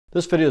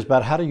This video is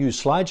about how to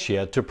use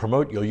Slideshare to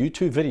promote your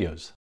YouTube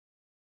videos.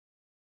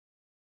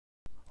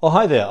 Oh,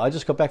 hi there, I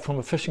just got back from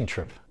a fishing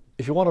trip.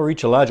 If you want to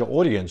reach a larger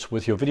audience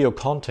with your video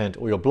content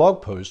or your blog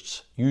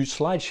posts, use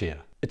Slideshare.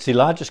 It's the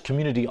largest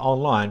community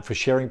online for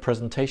sharing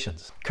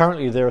presentations.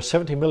 Currently there are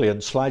 70 million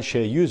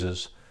Slideshare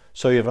users,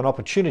 so you have an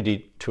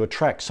opportunity to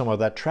attract some of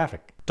that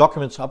traffic.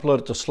 Documents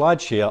uploaded to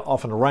Slideshare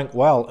often rank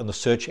well in the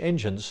search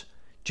engines,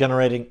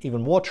 generating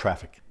even more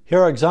traffic. Here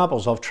are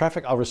examples of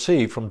traffic I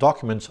received from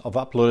documents I've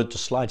uploaded to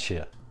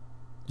Slideshare.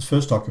 This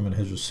first document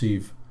has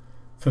received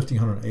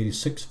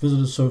 1,586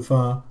 visitors so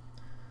far.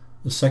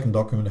 The second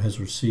document has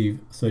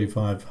received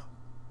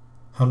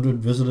 3,500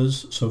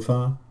 visitors so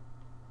far.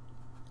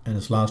 And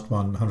this last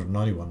one,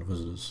 191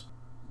 visitors.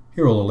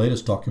 Here are all the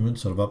latest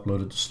documents that I've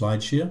uploaded to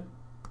Slideshare.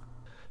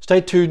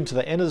 Stay tuned to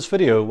the end of this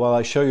video while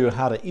I show you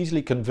how to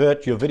easily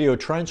convert your video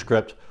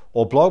transcript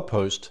or blog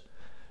post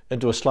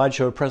into a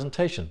slideshow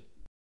presentation.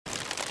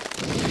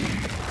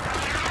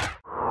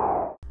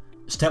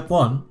 Step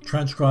 1.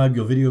 Transcribe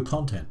your video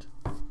content.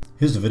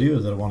 Here's the video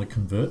that I want to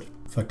convert.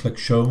 If I click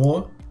Show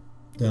More,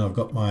 then I've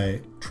got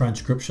my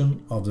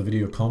transcription of the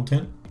video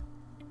content.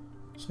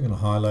 So I'm going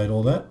to highlight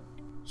all that.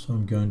 So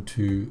I'm going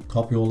to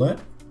copy all that.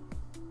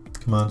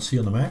 Command C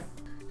on the Mac.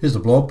 Here's the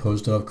blog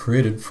post that I've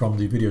created from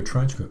the video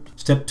transcript.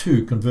 Step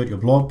 2. Convert your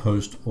blog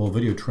post or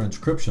video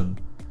transcription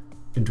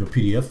into a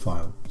PDF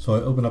file. So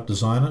I open up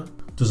Designer.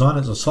 Designer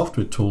is a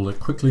software tool that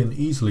quickly and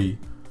easily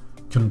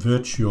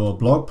converts your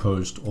blog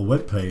post or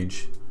web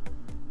page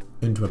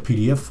into a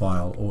PDF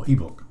file or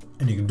ebook.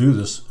 And you can do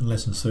this in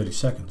less than 30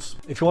 seconds.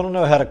 If you want to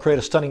know how to create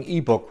a stunning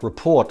ebook,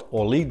 report,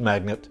 or lead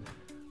magnet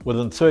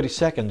within 30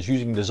 seconds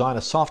using Designer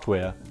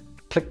software,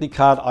 click the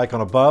card icon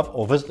above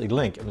or visit the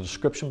link in the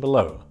description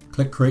below.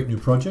 Click Create New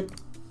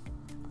Project.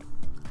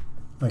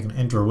 I can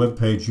enter a web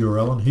page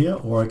URL in here,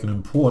 or I can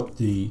import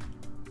the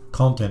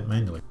content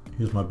manually.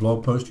 Here's my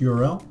blog post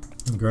URL,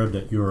 and grab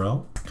that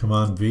URL.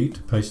 Command V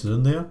to paste it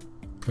in there.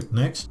 Click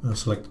Next. I'm going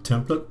to select the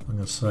template. I'm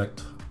going to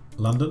select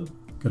London.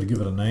 Got to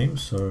give it a name,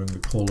 so I'm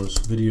going to call this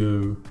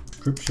Video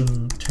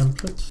Description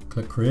Template.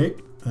 Click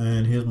Create,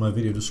 and here's my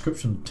video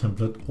description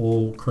template,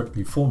 all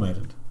correctly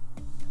formatted.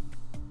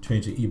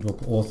 Change the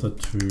ebook author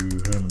to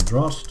Herman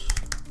Drost.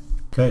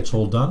 Okay, it's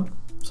all done.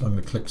 So I'm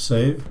going to click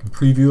Save and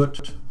preview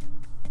it.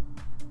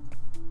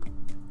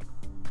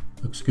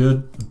 Looks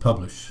good, and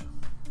publish.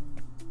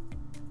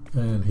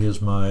 And here's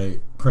my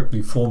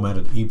correctly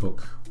formatted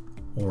ebook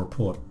or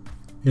report.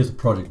 Here's the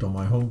project on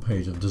my home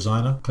page of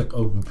Designer. Click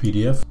Open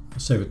PDF.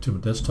 Save it to my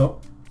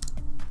desktop.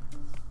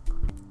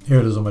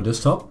 Here it is on my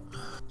desktop.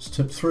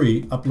 Step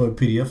 3, upload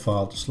PDF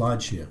file to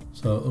Slideshare.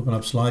 So open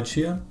up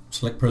Slideshare,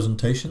 select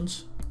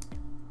Presentations,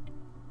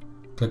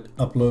 click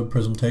Upload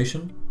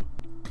Presentation,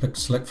 click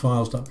Select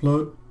Files to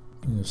Upload,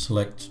 and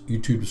select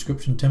YouTube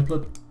Description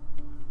Template,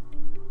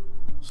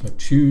 select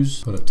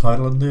Choose, put a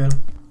title in there,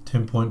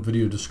 10-point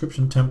video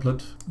description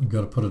template. You've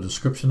got to put a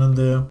description in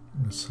there,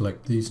 and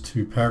select these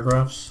 2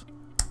 paragraphs,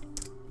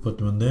 put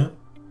them in there.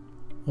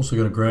 Also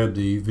going to grab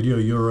the video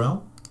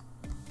URL,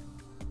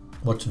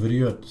 watch the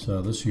video at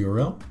this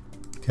URL,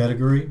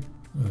 category,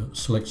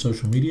 select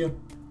social media,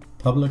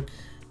 public,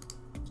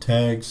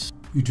 tags,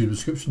 YouTube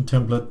description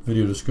template,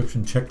 video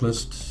description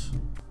checklist,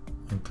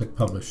 and click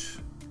publish.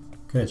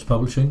 Okay, it's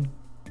publishing.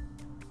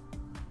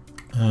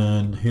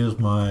 And here's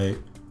my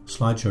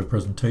slideshow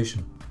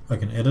presentation. I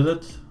can edit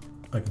it,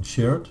 I can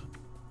share it,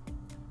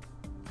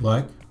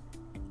 like,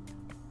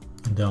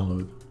 and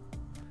download.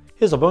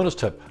 Here's a bonus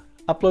tip.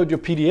 Upload your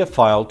PDF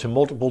file to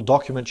multiple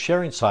document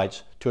sharing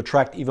sites to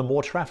attract even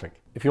more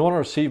traffic. If you want to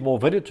receive more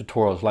video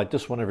tutorials like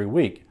this one every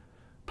week,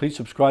 please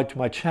subscribe to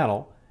my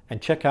channel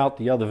and check out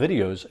the other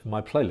videos in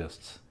my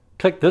playlists.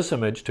 Click this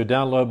image to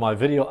download my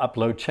video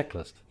upload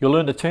checklist. You'll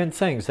learn the 10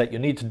 things that you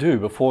need to do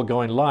before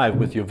going live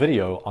with your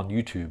video on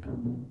YouTube.